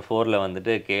நம்பர் 4ல்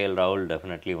வந்துட்டு கேஎல் ராகுல்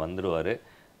டெஃபினெட்லி வந்துடுவார்.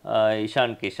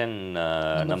 இஷான் கிஷன்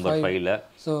நம்பர் 5ல்.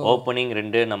 ஓப்பனிங்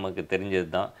 2 நமக்கு தெரிஞ்சது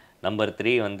தான். நம்பர்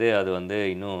 3 வந்து அது வந்து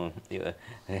இன்னும்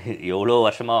எவ்வளோ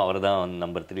வருஷமாக அவர் தான் வந்து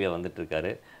நம்பர் 3ல்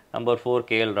வந்துட்டுருக்காரு. நம்பர் 4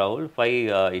 கேஎல் ராகுல், 5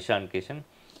 இஷான் கிஷன்,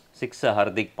 6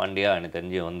 ஹர்திக் பாண்டியா எனக்கு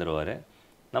தெரிஞ்சு வந்துடுவார்.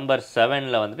 நம்பர்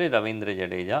 7ல் வந்துட்டு ரவீந்திர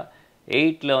ஜடேஜா,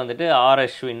 8ல் வந்துட்டு ஆர்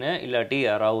அஸ்வின், இல்லாட்டி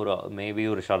யாராவது மேபி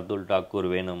ஒரு ஷர்துல் டாக்கூர்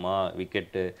வேணுமா,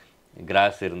 விக்கெட்டு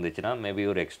கிராஸ் இருந்துச்சுன்னா மேபி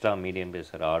ஒரு எக்ஸ்ட்ரா மீடியம்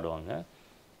பேசர் ஆடுவாங்க.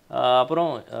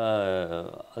 அப்புறம்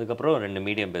அதுக்கப்புறம் 2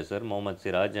 medium phasor Mohammed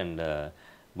Siraj and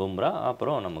Bumrah,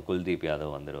 அப்புறம் நம்ம குல்தீப்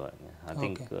யாதவ் வந்துடுவாருங்க. ஐ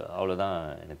திங்க் அவ்வளோதான்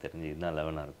எனக்கு தெரிஞ்சு இதுதான்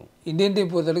 11ஆக இருக்கும். இந்தியன்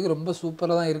டீம் பொறுத்தவரைக்கும் ரொம்ப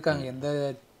சூப்பராக தான் இருக்காங்க,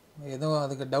 எதுவும்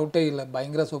அதுக்கு டவுட்டே இல்லை,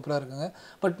 பயங்கர சூப்பராக இருக்குங்க.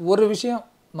 பட் ஒரு விஷயம்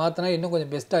மாற்றினா இன்னும்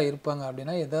கொஞ்சம் பெஸ்ட்டாக இருப்பாங்க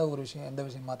அப்படின்னா ஏதாவது ஒரு விஷயம், எந்த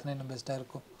விஷயம் மாற்றினா இன்னும் பெஸ்ட்டாக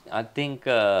இருக்கும்? ஐ திங்க்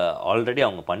ஆல்ரெடி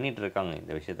அவங்க பண்ணிகிட்டு இருக்காங்க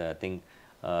இந்த விஷயத்த. ஐ திங்க்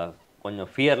கொஞ்சம்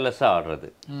ஃபியர்லெஸ்ஸாக ஆடுறது.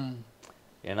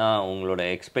 ஏன்னா உங்களோட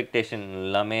எக்ஸ்பெக்டேஷன்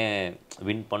எல்லாமே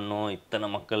வின் பண்ணணும், இத்தனை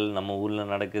மக்கள் நம்ம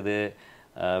ஊரில் நடக்குது,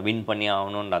 வின் பண்ணி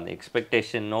ஆகணுன்ற அந்த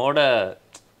எக்ஸ்பெக்டேஷனோட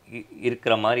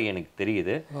இருக்கிற மாதிரி எனக்கு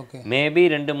தெரியுது. மேபி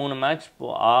 2-3 மேட்ச்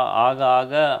ஆக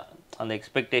ஆக அந்த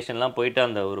எக்ஸ்பெக்டேஷன்லாம் போயிட்டு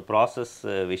அந்த ஒரு ப்ராசஸ்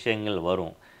விஷயங்கள்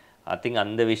வரும். ஐ திங்க்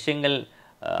அந்த விஷயங்கள்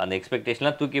அந்த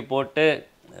எக்ஸ்பெக்டேஷன்லாம் தூக்கி போட்டு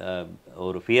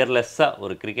ஒரு ஃபியர்லெஸ்ஸாக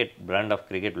ஒரு cricket brand of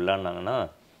cricket விளையாடினாங்கன்னா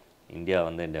India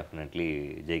வந்து டெஃபினெட்லி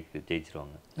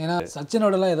ஜெயிச்சிருவாங்க. ஏன்னா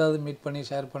சச்சினோடலாம் ஏதாவது மீட் பண்ணி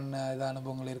ஷேர் பண்ண ஏதாவது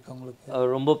அனுபவங்கள் இருக்குது உங்களுக்கு?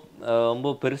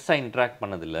 ரொம்ப பெருசாக இன்ட்ராக்ட்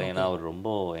பண்ணதில்லை. ஏன்னா அவர்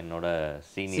ரொம்ப என்னோட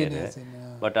சீனியரு.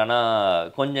 பட்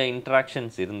ஆனால் கொஞ்சம்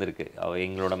இன்ட்ராக்ஷன்ஸ் இருந்திருக்கு. அவர்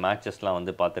எங்களோட மேட்சஸ்லாம்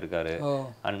வந்து பார்த்துருக்காரு.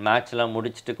 அண்ட் மேட்ச்லாம்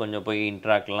முடிச்சுட்டு கொஞ்சம் போய்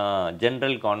இன்ட்ராக்ட்லாம்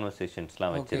ஜென்ரல்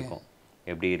கான்வர்சேஷன்ஸ்லாம் வச்சுருக்கோம்.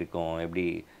 எப்படி இருக்கும், எப்படி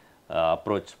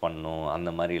அப்ரோச் பண்ணணும், அந்த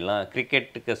மாதிரிலாம்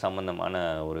கிரிக்கெட்டுக்கு சம்மந்தமான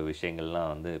ஒரு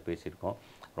விஷயங்கள்லாம் வந்து பேசியிருக்கோம்.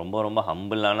 ரொம்ப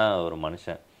ஹம்பிளான ஒரு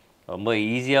மனுஷன். ரொம்ப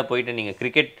ஈஸியாக போயிட்டு நீங்கள்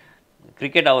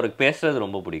கிரிக்கெட் அவருக்கு பேசுகிறது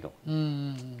ரொம்ப பிடிக்கும்.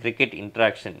 கிரிக்கெட்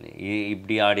இன்ட்ராக்ஷன்,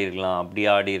 இப்படி ஆடிருக்கலாம், அப்படி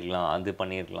ஆடிருக்கலாம், அது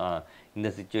பண்ணியிருக்கலாம், இந்த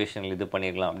சுச்சுவேஷனில் இது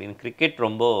பண்ணியிருக்கலாம் அப்படின்னு கிரிக்கெட்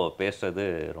ரொம்ப பேசுகிறது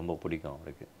ரொம்ப பிடிக்கும்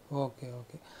அவருக்கு.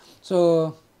 ஓகே. ஸோ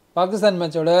பாகிஸ்தான்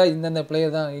மேட்சோட இந்தந்த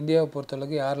பிளேயர் தான் இந்தியாவை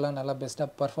பொறுத்தளவுக்கு யாரெல்லாம் நல்லா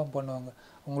பெஸ்ட்டாக பர்ஃபார்ம் பண்ணுவாங்க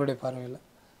உங்களுடைய பார்வையில்?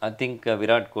 I think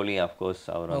Virat Kohli of course.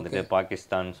 அவர் வந்துட்டு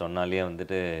பாகிஸ்தான் சொன்னாலே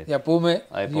வந்துட்டு எப்போவுமே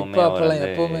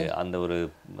அந்த ஒரு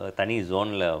தனி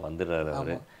ஜோனில் வந்துடுறாரு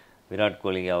அவர். விராட்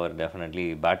கோலி அவர் டெஃபினெட்லி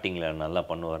பேட்டிங்கில் நல்லா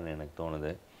பண்ணுவார்னு எனக்கு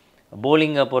தோணுது.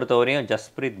 போலிங்கை பொறுத்தவரையும்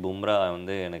ஜஸ்பிரீத் பும்ரா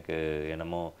வந்து எனக்கு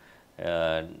என்னமோ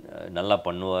நல்லா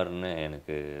பண்ணுவார்னு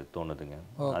எனக்கு தோணுதுங்க.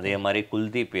 அதே மாதிரி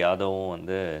குல்தீப் யாதவும்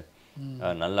வந்து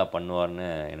நல்லா பண்ணுவார்னு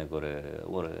எனக்கு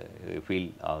ஒரு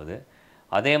ஃபீல் ஆகுது.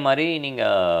 அதே மாதிரி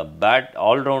நீங்கள்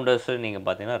ஆல்ரவுண்டர்ஸு நீங்கள்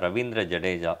பார்த்தீங்கன்னா ரவீந்திர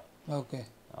ஜடேஜா,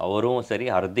 அவரும் சரி,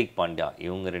 ஹர்திக் பாண்டியா,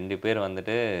 இவங்க 2 பேர்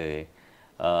வந்துட்டு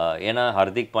ஏன்னா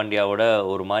ஹர்திக் பாண்டியாவோட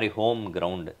ஒரு மாதிரி ஹோம்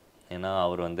கிரவுண்டு. ஏன்னா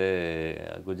அவர் வந்து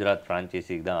குஜராத்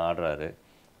ஃப்ரான்ச்சைஸிக்கு தான் ஆடுறாரு.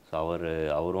 ஸோ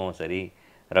அவரும் சரி,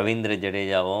 ரவீந்திர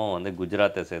ஜடேஜாவும் வந்து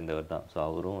குஜராத்தை சேர்ந்தவர் தான். ஸோ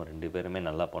அவரும் 2 பேருமே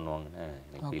நல்லா பண்ணுவாங்கன்னு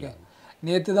எனக்கு ஃபீல் ஆகுது.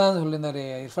 நேற்று தான் சொல்லியிருந்தார்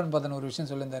இர்ஃபான் பத்தன் ஒரு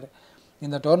விஷயம் சொல்லியிருந்தார்.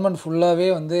 இந்த டோர்னமெண்ட் ஃபுல்லாகவே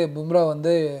வந்து பும்ரா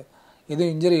வந்து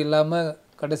எதுவும் இன்ஜுரி இல்லாமல்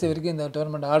கடைசி வரைக்கும் இந்த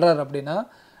டோர்னமெண்ட் ஆடுறாரு அப்படின்னா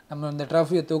நம்ம இந்த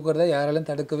ட்ராஃபியை தூக்குறத யாராலையும்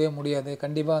தடுக்கவே முடியாது,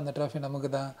 கண்டிப்பாக அந்த ட்ராஃபி நமக்கு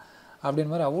தான்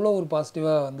அப்படின்ற மாதிரி அவ்வளோ ஒரு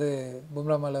பாசிட்டிவாக வந்து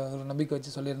பும்ரா மேலே ஒரு நம்பிக்கை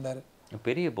வச்சு சொல்லியிருந்தார்.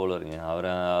 பெரிய பவுலருங்க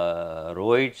அவரை.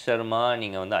 ரோஹித் சர்மா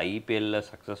நீங்கள் வந்து ஐபிஎல்லில்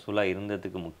சக்ஸஸ்ஃபுல்லாக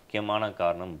இருந்ததுக்கு முக்கியமான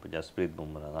காரணம் இப்போ ஜஸ்பிரீத்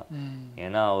பும்ரா தான்.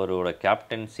 ஏன்னா அவரோட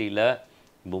கேப்டன்சியில்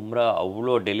பும்ரா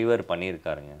அவ்வளோ டெலிவர்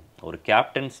பண்ணியிருக்காருங்க. ஒரு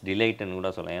கேப்டன்ஸ் டிலைட்டுன்னு கூட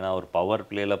சொல்லலாம். ஏன்னா அவர் பவர்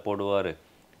பிளேயில் போடுவார்,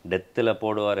 டெத்தில்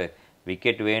போடுவார்,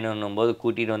 விக்கெட் வேணும்னும் போது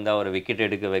கூட்டிகிட்டு வந்து அவர் விக்கெட்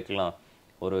எடுக்க வைக்கலாம்.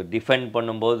 ஒரு டிஃபெண்ட்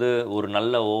பண்ணும்போது ஒரு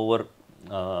நல்ல ஓவர்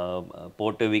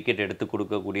போட்டு விக்கெட் எடுத்து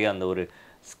கொடுக்கக்கூடிய அந்த ஒரு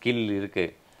ஸ்கில்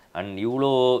இருக்குது. அண்ட் இவ்வளோ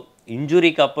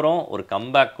இன்ஜுரிக்கு அப்புறம் ஒரு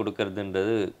கம்பேக்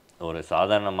கொடுக்கறதுன்றது ஒரு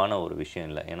சாதாரணமான ஒரு விஷயம்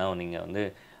இல்லை. ஏன்னா நீங்கள் வந்து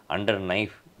அண்டர்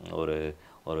நைஃப் ஒரு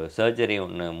ஒரு சர்ஜரி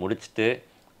ஒன்று முடிச்சுட்டு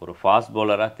ஒரு ஃபாஸ்ட்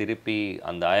பவுலராக திருப்பி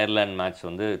அந்த அயர்லாந்து மேட்ச்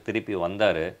வந்து திருப்பி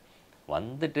வந்தார்.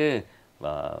 வந்துட்டு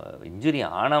இன்ஜுரி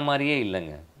ஆன மாதிரியே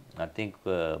இல்லைங்க. ஐ திங்க்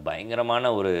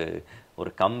பயங்கரமான ஒரு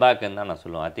ஒரு கம்பேக்குன்னு தான் நான்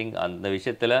சொல்லுவேன். ஐ திங்க் அந்த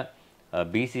விஷயத்தில்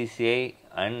பிசிசிஐ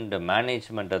அண்ட்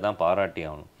மேனேஜ்மெண்ட்டை தான் பாராட்டி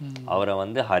ஆகணும். அவரை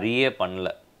வந்து ஹரியே பண்ணல,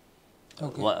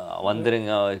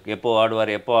 வந்துருங்க எப்போ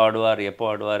ஆடுவார்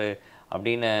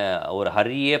அப்படின்னு ஒரு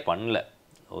ஹரியே பண்ணல.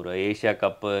 ஒரு ஏஷியா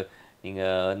கப்பு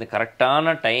நீங்கள் வந்து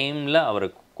கரெக்டான டைமில் அவரை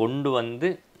கொண்டு வந்து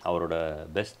அவரோட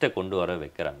பெஸ்ட்டை கொண்டு வர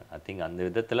வைக்கிறாங்க. ஐ திங்க் அந்த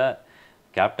விதத்தில்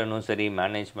கேப்டனும் சரி,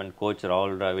 மேனேஜ்மெண்ட், கோச்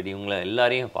ராகுல் டிராவிட் இவங்கள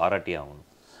எல்லாரையும் பாராட்டி ஆகணும்.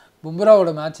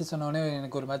 பும்ராவோட மேட்ச்சு சொன்னோடனே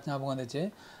எனக்கு ஒரு மேட்ச் ஞாபகம் வந்துச்சு.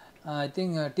 ஐ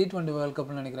திங்க் T20 வேர்ல்ட்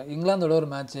கப்னு நினைக்கிறேன். இங்கிலாந்தோட ஒரு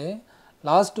மேட்ச்சு.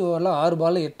 லாஸ்ட் ஓவரில் 6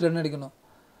 பாலில் 8 ரன் அடிக்கணும்.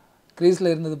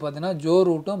 க்ரீஸில் இருந்தது பார்த்தீங்கன்னா ஜோ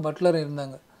ரூட்டும் பட்லரும்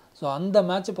இருந்தாங்க. ஸோ அந்த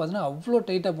மேட்ச்சை பார்த்தீங்கன்னா அவ்வளோ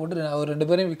டைட்டாக போட்டு அவர் 2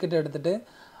 பேரையும் விக்கெட் எடுத்துகிட்டு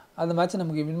அந்த மேட்ச்சை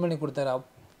நமக்கு வின் பண்ணி கொடுத்தாரு.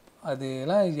 அது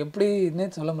எல்லாம் எப்படின்னே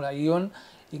சொல்ல முடியல. ஈவன்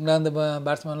இங்கிலாந்து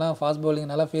பேட்ஸ்மேன்லாம் ஃபாஸ்ட்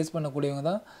பவுலிங் நல்லா ஃபேஸ் பண்ணக்கூடியவங்க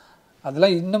தான்.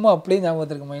 அதெல்லாம் இன்னமும் அப்படியே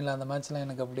ஞாபகத்தில் இருக்கு மைண்டில் அந்த மேட்ச்லாம்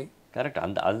எனக்கு அப்படி. கரெக்ட்.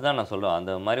 அதுதான் நான் சொல்லுவேன்.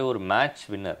 அந்த மாதிரி ஒரு மேட்ச்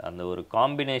வின்னர், அந்த ஒரு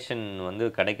காம்பினேஷன் வந்து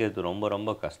கிடைக்கிறது ரொம்ப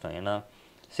ரொம்ப கஷ்டம். ஏன்னா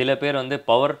சில பேர் வந்து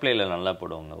பவர் பிளேயில் நல்லா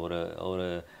போடுவாங்க. ஒரு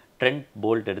ட்ரெண்ட்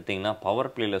போல்ட் எடுத்திங்கன்னா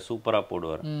பவர் பிளேயில் சூப்பராக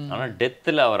போடுவார். ஆனால்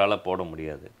டெத்தில் அவரால் போட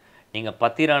முடியாது. நீங்கள்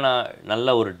பத்திரானா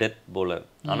நல்ல ஒரு டெத் பவுலர்,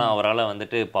 ஆனால் அவரால்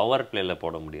வந்துட்டு பவர் பிளேயில்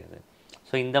போட முடியாது.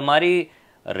 ஸோ இந்த மாதிரி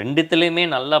ரெண்டுத்துலேயுமே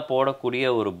நல்லா போடக்கூடிய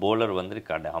ஒரு பவுலர்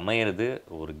வந்துட்டு அமையிறது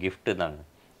ஒரு கிஃப்ட்டு தாங்க.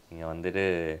 நீங்கள் வந்துட்டு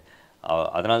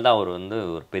அதனால தான் அவர் வந்து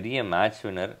ஒரு பெரிய மேட்ச்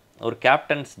வின்னர், ஒரு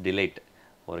கேப்டன்ஸ் டிலைட்.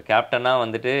 ஒரு கேப்டனாக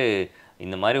வந்துட்டு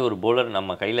இந்த மாதிரி ஒரு பவுலர்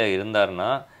நம்ம கையில் இருந்தார்னா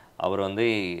அவர் வந்து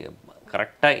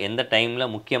கரெக்டாக எந்த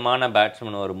டைமில் முக்கியமான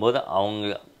பேட்ஸ்மேன் வரும்போது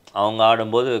அவங்க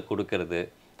ஆடும்போது கொடுக்கறது,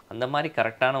 அந்த மாதிரி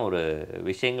கரெக்டான ஒரு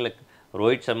விஷயங்களுக்கு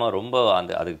ரோஹித் சர்மா ரொம்ப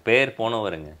அதுக்கு பேர்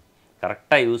போனவருங்க.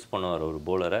 கரெக்டாக யூஸ் பண்ணுவார் ஒரு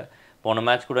பவுலரை. போன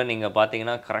மேட்ச் கூட நீங்கள்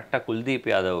பார்த்தீங்கன்னா கரெக்டாக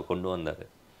குல்தீப் யாதவ் கொண்டு வந்தார்.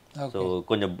 ஸோ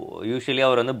கொஞ்சம் யூஸ்வலி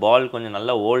அவர் வந்து பால் கொஞ்சம்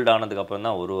நல்லா ஓல்ட் ஆனதுக்கப்புறம்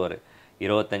தான் வருவார்.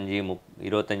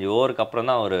 25 ஓவருக்கு அப்புறம்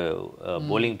தான் அவர்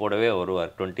bowling போடவே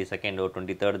வருவார். 22nd ஓவர்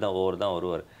 23rd ஓவர் தான்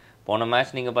வருவார். போன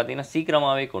மேட்ச் நீங்கள் பார்த்தீங்கன்னா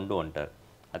சீக்கிரமாகவே கொண்டு வந்துட்டார்.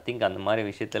 ஐ திங்க் அந்த மாதிரி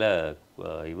விஷயத்தில்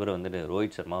இவர் வந்துட்டு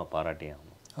ரோஹித் சர்மாவை பாராட்டி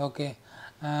ஆகணும். ஓகே,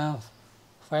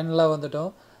 ஃபைனலாக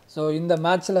வந்துட்டோம். ஸோ இந்த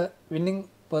மேட்ச்சில் வின்னிங்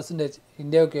பர்சன்டேஜ்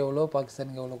இந்தியாவுக்கு எவ்வளோ,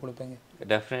 பாகிஸ்தானுக்கு எவ்வளோ கொடுப்பீங்க?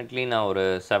 டெஃபினெட்லி நான் ஒரு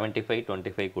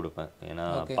 75-25 கொடுப்பேன். ஏன்னா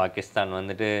பாகிஸ்தான்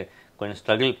வந்துட்டு கொஞ்சம்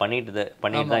ஸ்ட்ரகிள் பண்ணிட்டு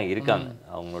தான் இருக்காங்க.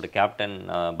 அவங்களோட கேப்டன்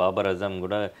பாபர் அசம்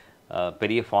கூட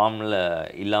பெரிய ஃபார்மில்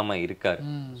இல்லாமல் இருக்கார்.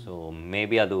 ஸோ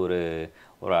மேபி அது ஒரு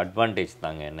அட்வான்டேஜ்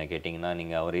தாங்க என்ன கேட்டிங்கன்னா.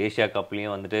 நீங்கள் அவர் ஏஷியா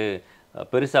கப்லேயும் வந்துட்டு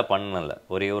பெருசாக பண்ணல,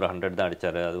 ஒரே ஒரு 100 தான்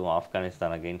அடித்தார். அதுவும்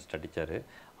ஆப்கானிஸ்தான் அகெயின்ஸ்ட் அடித்தார்.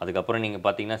 அதுக்கப்புறம் நீங்கள்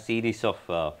பார்த்தீங்கன்னா சீரீஸ் ஆஃப்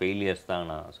ஃபெயிலியர்ஸ் தான்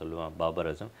நான் சொல்லுவேன் Babur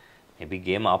Azam. Maybe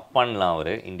came up பண்ணலாம்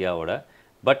அவர் இந்தியாவோட.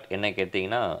 பட் என்ன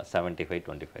கேட்டிங்கன்னா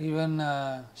 75-25. ஈவன்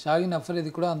ஷாகின் அஃப்ரிதி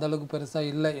கூட அந்த அளவுக்கு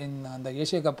பெருசாக இல்லை. அந்த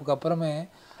ஏஷியா கப்புக்கு அப்புறமே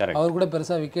அவர் கூட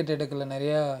பெருசாக விக்கெட் எடுக்கல.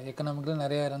 நிறையா எக்கனாமிக்கில்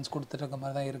நிறைய ரன்ஸ் கொடுத்துட்டு இருக்க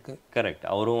மாதிரி தான் இருக்குது. கரெக்ட்.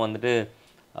 அவரும் வந்துட்டு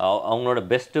அவங்களோட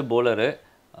best bowler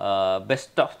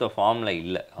best of the ஃபார்மில்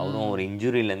இல்லை. அவரும் ஒரு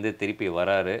இன்ஜுரியிலேருந்து திருப்பி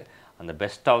வராரு. அந்த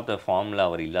பெஸ்ட் ஆஃப் த ஃபார்மில்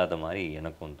அவர் இல்லாத மாதிரி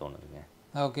எனக்கும் தோணுதுங்க.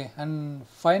 ஓகே, அண்ட்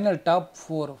ஃபைனல் டாப்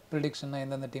 4 ப்ரிடிக்ஷன்னா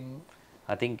எந்தெந்த டீம்?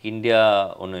 ஐ திங்க் இந்தியா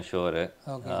ஒன்று ஷோரு.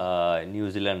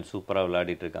 நியூசிலாந்து சூப்பராக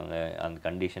விளையாடிட்டு இருக்காங்க. அந்த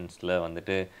கண்டிஷன்ஸில்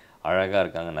வந்துட்டு அழகாக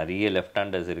இருக்காங்க. நிறைய லெஃப்ட்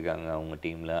ஹேண்டர்ஸ் இருக்காங்க அவங்க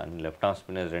டீமில். And left arm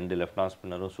spinners 2 left arm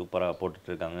ஸ்பின்னரும் சூப்பராக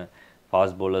போட்டுட்ருக்காங்க.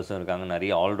 ஃபாஸ்ட் பவுலர்ஸும் இருக்காங்க,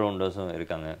 நிறைய ஆல்ரவுண்டர்ஸும்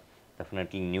இருக்காங்க.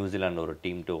 டெஃபினெட்லி நியூசிலாந்து ஒரு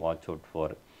team to watch out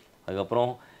for.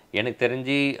 அதுக்கப்புறம் எனக்கு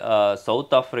தெரிஞ்சு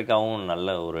சவுத் ஆஃப்ரிக்காவும் நல்ல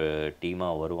ஒரு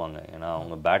டீமாக வருவாங்க. ஏன்னா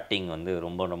அவங்க பேட்டிங் வந்து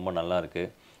ரொம்ப ரொம்ப நல்லா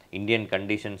இருக்குது. இந்தியன்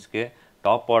கண்டிஷன்ஸ்க்கு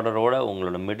டாப் ஆர்டரோட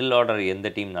உங்களோட மிடில் ஆர்டர் எந்த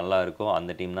டீம் நல்லா இருக்கோ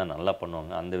அந்த டீம் தான் நல்லா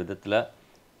பண்ணுவாங்க. அந்த விதத்தில்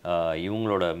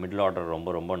இவங்களோட மிடில் ஆர்டர்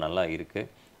ரொம்ப ரொம்ப நல்லா இருக்குது.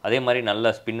 அதே மாதிரி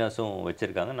நல்ல ஸ்பின்னர்ஸும்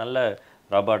வச்சுருக்காங்க. நல்ல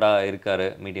ரபாடா இருக்கார்,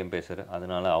 மீடியம் பேசர்.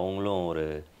 அதனால் அவங்களும் ஒரு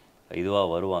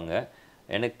இதுவாக வருவாங்க.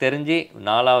 எனக்கு தெரிஞ்சு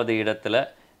 4வது இடத்துல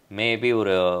மேபி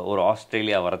ஒரு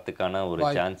ஆஸ்திரேலியா வரத்துக்கான ஒரு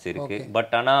சான்ஸ் இருக்குது.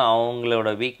 பட் ஆனால்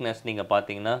அவங்களோட வீக்னஸ் நீங்கள்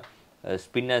பார்த்தீங்கன்னா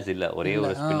ஸ்பின்னர்ஸ் இல்லை, ஒரே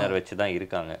ஒரு ஸ்பின்னர் வச்சு தான்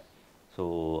இருக்காங்க. ஸோ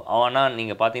ஆனால்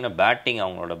நீங்கள் பார்த்தீங்கன்னா பேட்டிங்,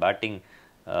 அவங்களோட பேட்டிங்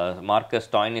மார்க்கஸ்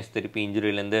ஸ்டாய்னிஸ் திருப்பி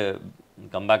இன்ஜுரியிலேருந்து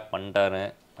கம்பேக் பண்ணிட்டாரு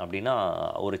அப்படின்னா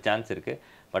ஒரு சான்ஸ் இருக்குது.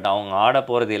 பட் அவங்க ஆட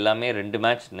போகிறது எல்லாமே 2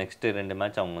 மேட்ச், நெக்ஸ்ட்டு 2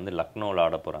 மேட்ச் அவங்க வந்து லக்னோவில்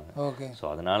ஆட போகிறாங்க. ஓகே. ஸோ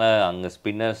அதனால் அங்கே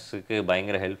ஸ்பின்னர்ஸுக்கு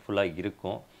பயங்கர ஹெல்ப்ஃபுல்லாக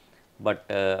இருக்கும். பட்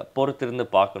பொறுத்திருந்து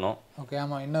பார்க்கணும். ஓகே.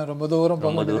 ஆமாம், இன்னும் ரொம்ப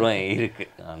தூரம்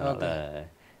இருக்குது. அதனால்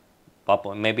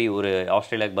பார்ப்போம். மேபி ஒரு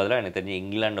ஆஸ்திரேலியாவுக்கு பதிலாக எனக்கு தெரிஞ்சு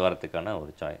இங்கிலாந்து வரதுக்கான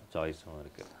ஒரு சாய்ஸும்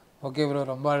இருக்குது. ஓகே ப்ரோ,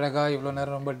 ரொம்ப அழகாக இவ்வளோ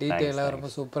நேரம் ரொம்ப டீட்டெயிலாக ரொம்ப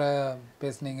சூப்பராக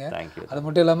பேசுனீங்க. தேங்க்யூ. அது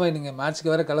மட்டும் இல்லாமல் நீங்கள்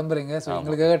மேட்ச்க்கு வேறு கிளம்புறீங்க. ஸோ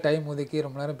எங்களுக்காக டைம் ஒதுக்கி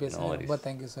ரொம்ப நேரம் பேசுங்க. ரொம்ப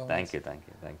தேங்க்யூ ஸோ மச்.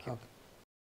 தேங்க்யூ.